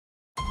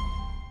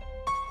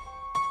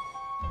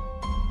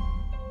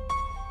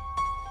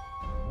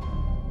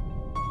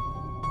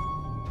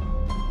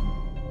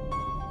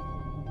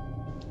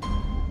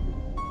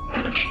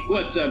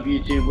What's up,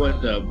 YouTube?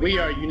 What's up? We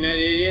are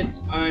United Idiots.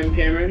 I'm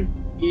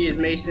Cameron. He is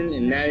Mason,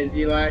 and that is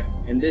Eli.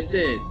 And this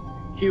is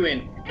Q&A.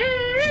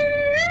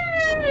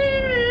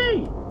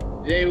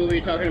 Today we'll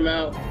be talking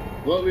about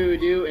what we would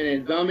do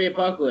in a zombie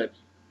apocalypse.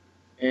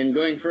 And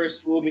going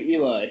first will be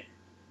Eli.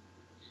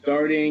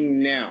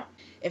 Starting now.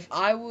 If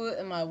I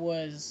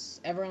was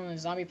ever in a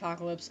zombie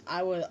apocalypse,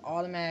 I would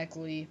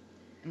automatically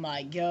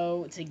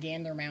go to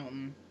Gander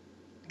Mountain,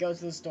 go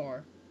to the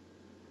store.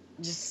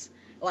 Just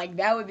like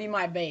that would be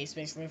my base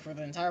basically for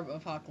the entire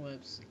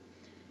apocalypse.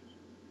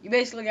 You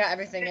basically got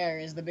everything there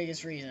is the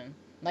biggest reason.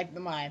 Like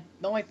the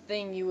only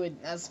thing you would,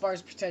 as far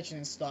as protection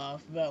and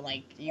stuff, but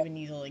like you would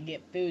need to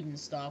get food and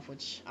stuff,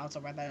 which I'll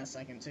talk about that in a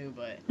second too.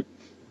 But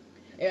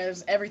yeah,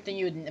 there's everything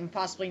you would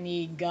possibly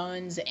need: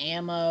 guns,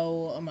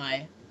 ammo,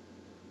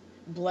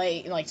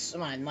 blade, like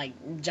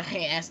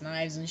giant ass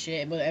knives and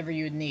shit, whatever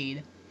you would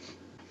need.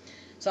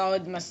 So I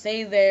would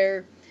stay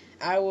there.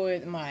 I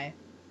would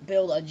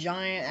build a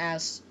giant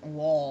ass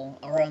wall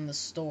around the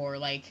store,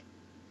 like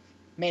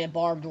made of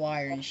barbed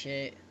wire and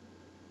shit.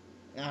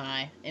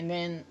 And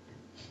then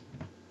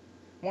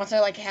once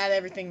I had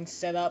everything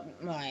set up,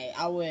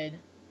 I would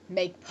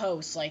make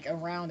posts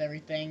around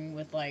everything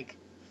with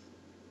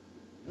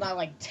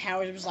not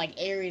towers, but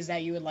areas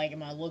that you would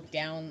look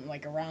down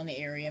around the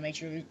area, make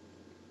sure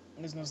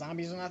there's no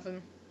zombies or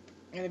nothing.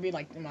 And there'd be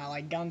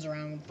guns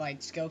around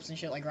with scopes and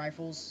shit, like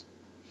rifles.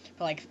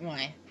 But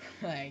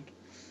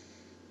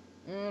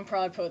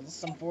probably put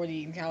some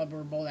 40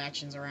 caliber bolt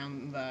actions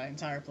around the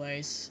entire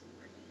place.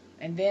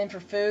 And then for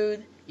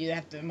food, you'd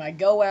have to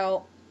go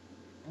out,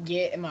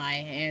 get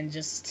and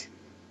just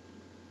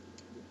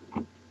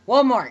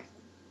Walmart.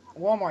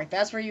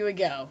 That's where you would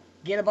go.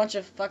 Get a bunch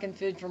of fucking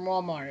food from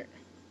Walmart.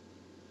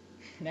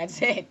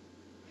 That's it.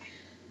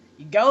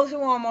 You go to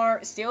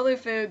Walmart, steal their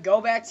food,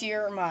 go back to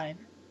your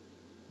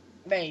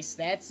base.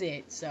 That's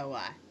it. So,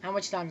 how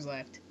much time's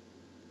left?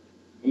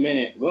 A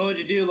minute. What would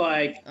you do,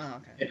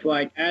 if,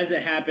 as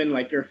it happened,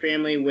 your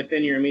family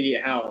within your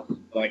immediate house,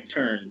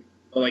 turned?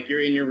 But,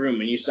 you're in your room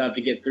and you still have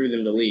to get through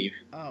them to leave.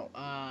 Oh,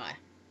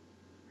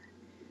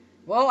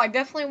 well, I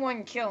definitely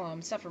wouldn't kill them,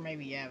 except for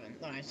maybe Evan.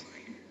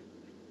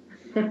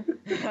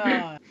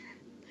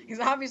 Because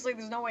obviously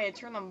there's no way to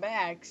turn them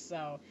back,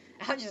 so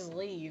I'll just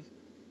leave.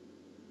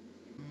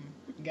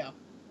 Go.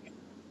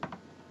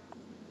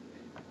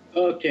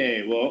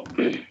 Okay, well,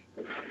 in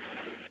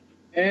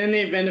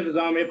the event of a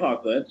zombie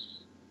apocalypse,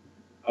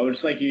 I would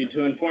just like you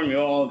to inform you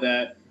all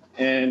that,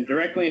 and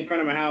directly in front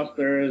of my house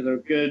there is a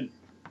good,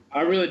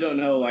 I really don't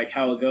know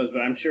how it goes,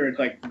 but I'm sure it's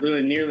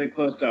really nearly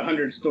close to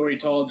 100-story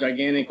tall,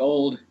 gigantic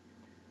old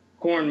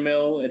corn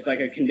mill. It's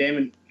a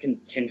condemned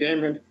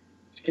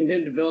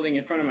building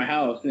in front of my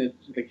house, and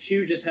it's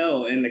huge as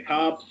hell. And the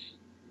cops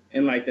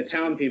and the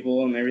town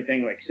people and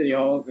everything, city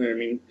hall,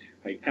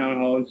 town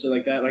hall and stuff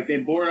like that, they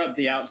board up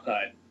the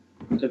outside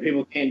so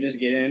people can't just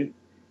get in.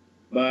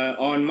 But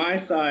on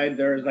my side,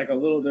 there's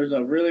there's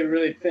a really,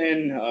 really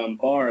thin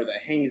bar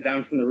that hangs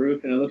down from the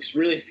roof, and it looks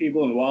really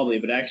feeble and wobbly,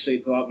 but actually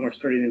it's a lot more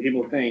sturdy than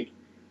people think.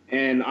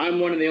 And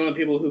I'm one of the only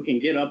people who can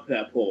get up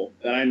that pole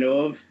that I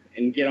know of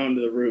and get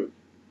onto the roof.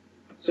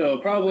 So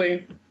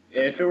probably,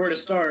 if it were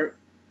to start,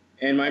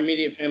 and my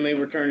immediate family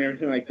returned and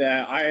everything like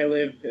that, I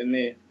live in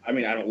the, I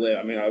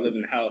live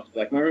in the house.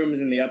 My room is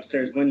in the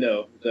upstairs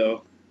window,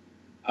 so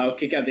I'll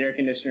kick out the air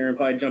conditioner and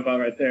probably jump out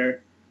right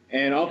there.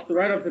 And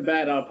right off the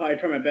bat, I'll probably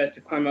try my best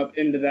to climb up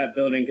into that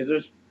building, because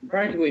there's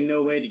practically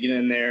no way to get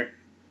in there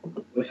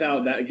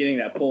without getting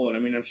that pole.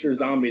 And I'm sure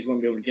zombies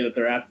won't be able to get up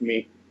there after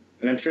me.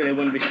 And I'm sure they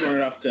wouldn't be smart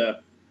enough to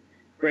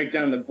break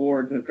down the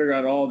boards and figure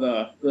out all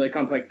the really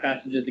complex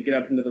passages to get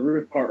up into the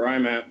roof part where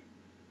I'm at.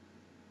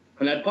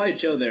 And I'd probably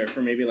chill there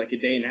for maybe a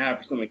day and a half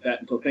or something like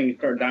that until things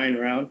start dying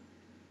around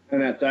on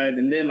that side.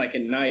 And then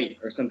at night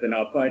or something,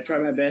 I'll probably try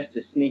my best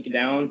to sneak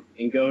down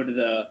and go to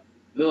the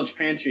village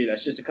pantry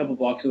that's just a couple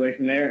blocks away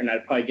from there, and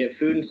I'd probably get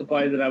food and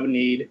supplies that I would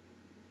need.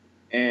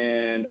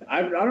 And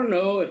I don't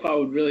know if I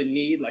would really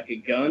need a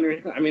gun or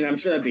anything. I'm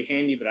sure that'd be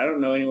handy, but I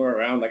don't know anywhere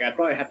around. I'd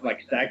probably have to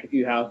stack a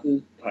few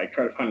houses, try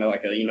to find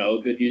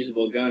a good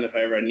usable gun if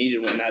I ever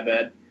needed one that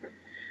bad.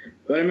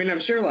 But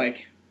I'm sure I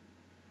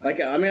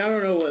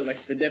don't know what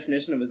the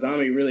definition of a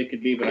zombie really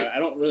could be, but I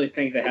don't really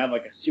think they have a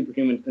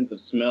superhuman sense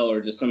of smell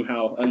or just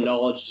somehow a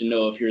knowledge to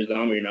know if you're a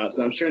zombie or not.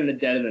 So I'm sure in the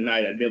dead of the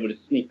night I'd be able to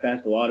sneak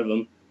past a lot of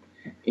them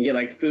and get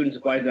food and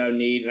supplies that I would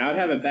need. And I would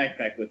have a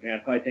backpack with me.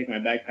 I'd probably take my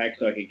backpack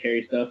so I could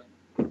carry stuff.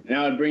 And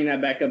I would bring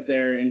that back up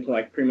there into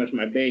pretty much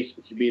my base,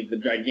 which would be the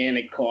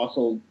gigantic,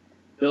 colossal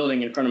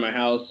building in front of my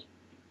house.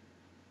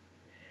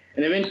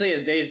 And eventually,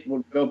 as days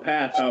would go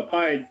past, I would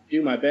probably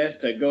do my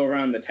best to go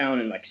around the town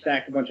and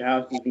stack a bunch of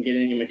houses and get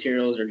any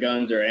materials or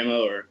guns or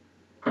ammo or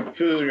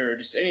food or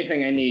just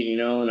anything I need,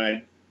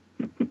 And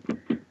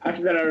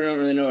after that, I don't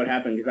really know what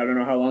happened, because I don't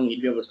know how long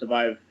you'd be able to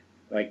survive,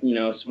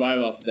 survive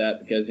off of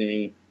that, because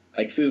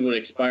food would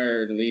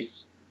expire at least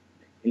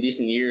in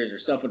decent years, or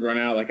stuff would run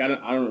out. I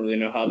don't really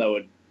know how that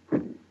would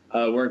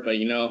work, but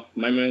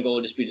my main goal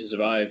would just be to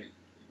survive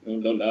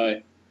and don't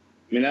die.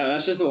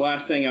 That's just the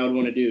last thing I would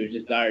want to do, is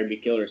just die or be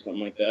killed or something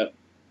like that.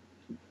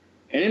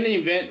 And in the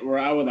event where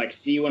I would like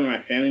see one of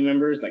my family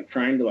members like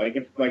trying to like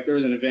if like there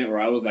was an event where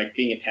I was like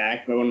being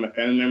attacked by one of my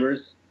family members,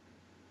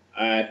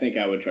 I think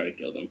I would try to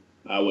kill them.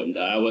 I wouldn't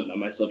die. I wouldn't let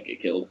myself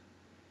get killed.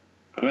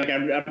 I mean, like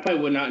I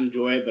probably would not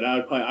enjoy it, but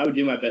I would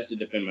do my best to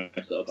defend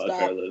myself. I would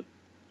try to live.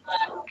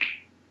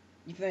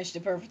 You finished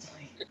it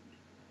perfectly.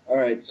 All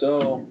right,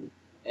 so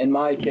in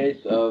my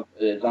case of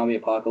the zombie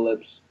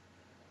apocalypse,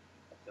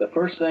 the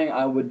first thing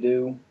I would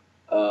do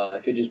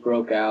if it just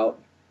broke out,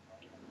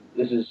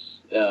 this is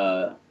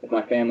if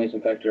my family's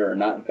infected or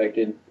not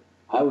infected,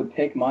 I would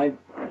take my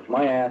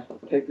ass,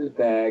 take this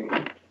bag.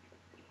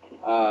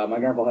 My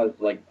grandpa has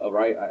like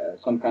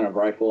some kind of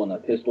rifle and a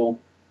pistol.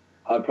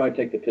 I would probably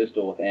take the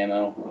pistol with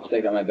ammo,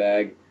 stick it in my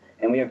bag,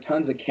 and we have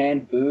tons of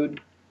canned food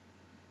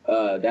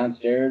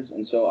downstairs,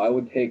 and so I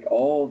would take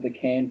all the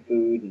canned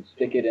food and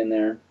stick it in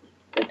there.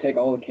 I'd take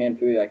all the canned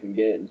food I can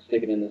get and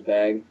stick it in this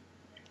bag,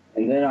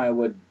 and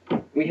then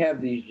we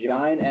have these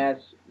giant ass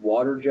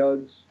water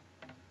jugs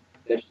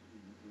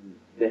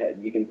that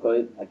you can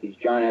put like these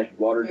giant ass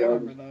water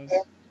jugs.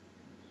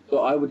 So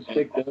I would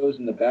stick those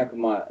in the back of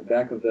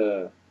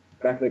the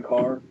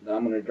car that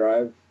I'm gonna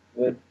drive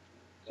with.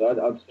 So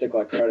I'd stick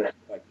try to stick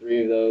like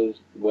 3 of those,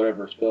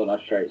 whatever spilled, and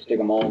I'd try to stick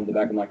them all in the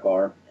back of my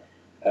car.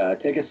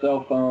 Take a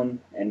cell phone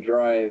and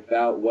drive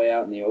way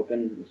out in the open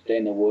and stay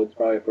in the woods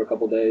probably for a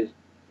couple days.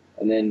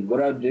 And then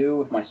what I'd do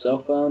with my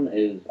cell phone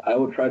is I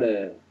would try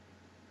to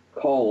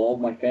call all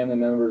my family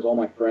members, all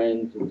my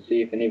friends, and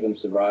see if any of them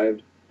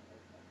survived.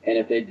 And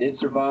if they did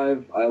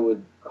survive, I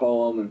would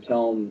call them and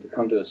tell them to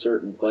come to a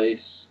certain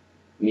place,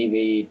 meet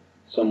me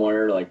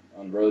somewhere like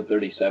on Road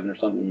 37 or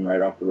something,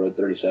 right off the Road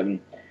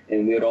 37,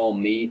 and we would all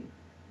meet,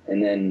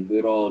 and then we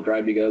would all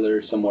drive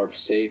together somewhere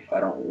safe. I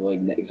don't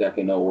really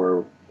exactly know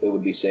where it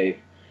would be safe.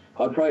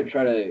 I'd probably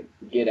try to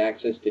get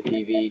access to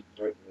TV,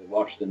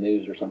 watch the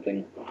news or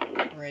something.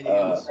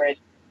 Radios.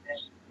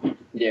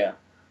 Yeah.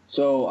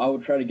 So I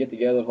would try to get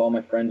together with all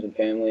my friends and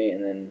family,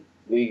 and then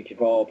we could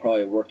all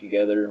probably work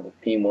together with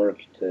teamwork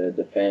to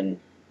defend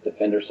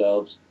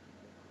ourselves.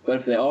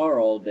 But if they are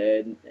all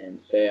dead, and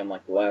say I'm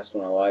like the last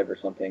one alive or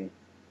something,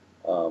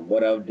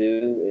 what I would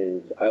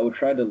do is I would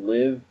try to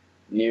live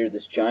near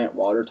this giant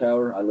water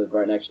tower. I live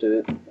right next to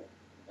it,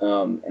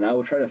 and I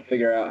would try to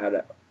figure out how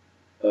to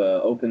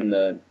open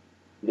the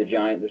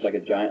giant. There's like a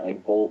giant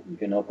like bolt you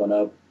can open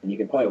up, and you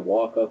can probably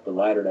walk up the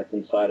ladder that's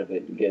inside of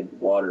it and get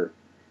water.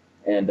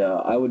 And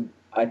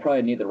I'd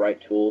probably need the right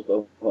tools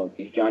though.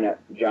 These giant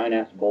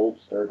ass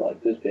bolts are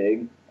like this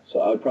big, so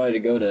I would probably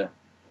go to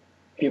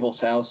people's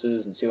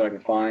houses and see what I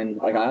could find.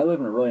 Like I live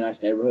in a really nice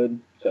neighborhood,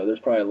 so there's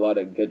probably a lot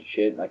of good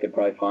shit I could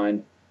probably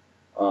find.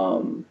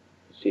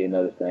 Let's see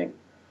another thing.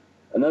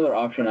 Another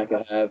option I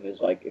could have is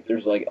like if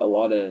there's like a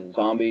lot of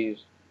zombies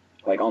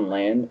like on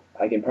land,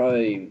 I can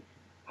probably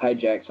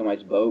hijack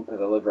somebody's boat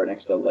because I live right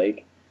next to a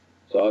lake.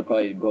 So I'd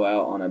probably go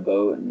out on a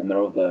boat in the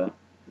middle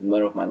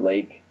of my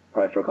lake,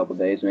 probably for a couple of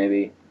days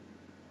maybe.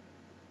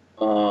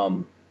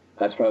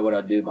 That's probably what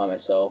I'd do by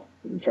myself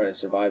and try to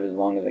survive as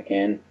long as I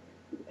can.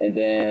 And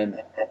then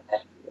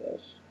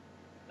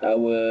I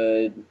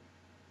would.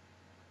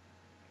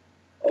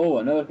 Oh,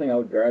 another thing I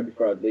would grab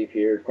before I'd leave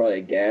here is probably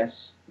a gas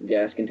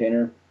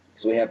container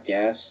because we have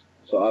gas.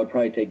 So I would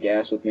probably take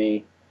gas with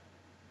me.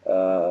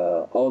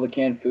 All the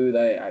canned food,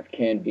 I have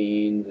canned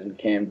beans and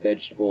canned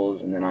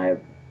vegetables, and then I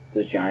have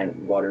the giant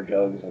water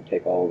jugs. I'll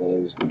take all of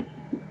those.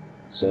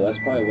 So that's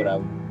probably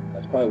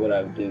what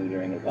I would do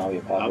during a zombie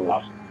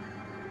apocalypse.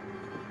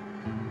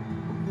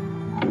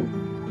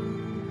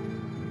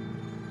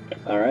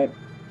 All right.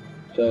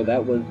 So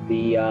that was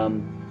the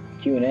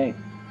Q&A.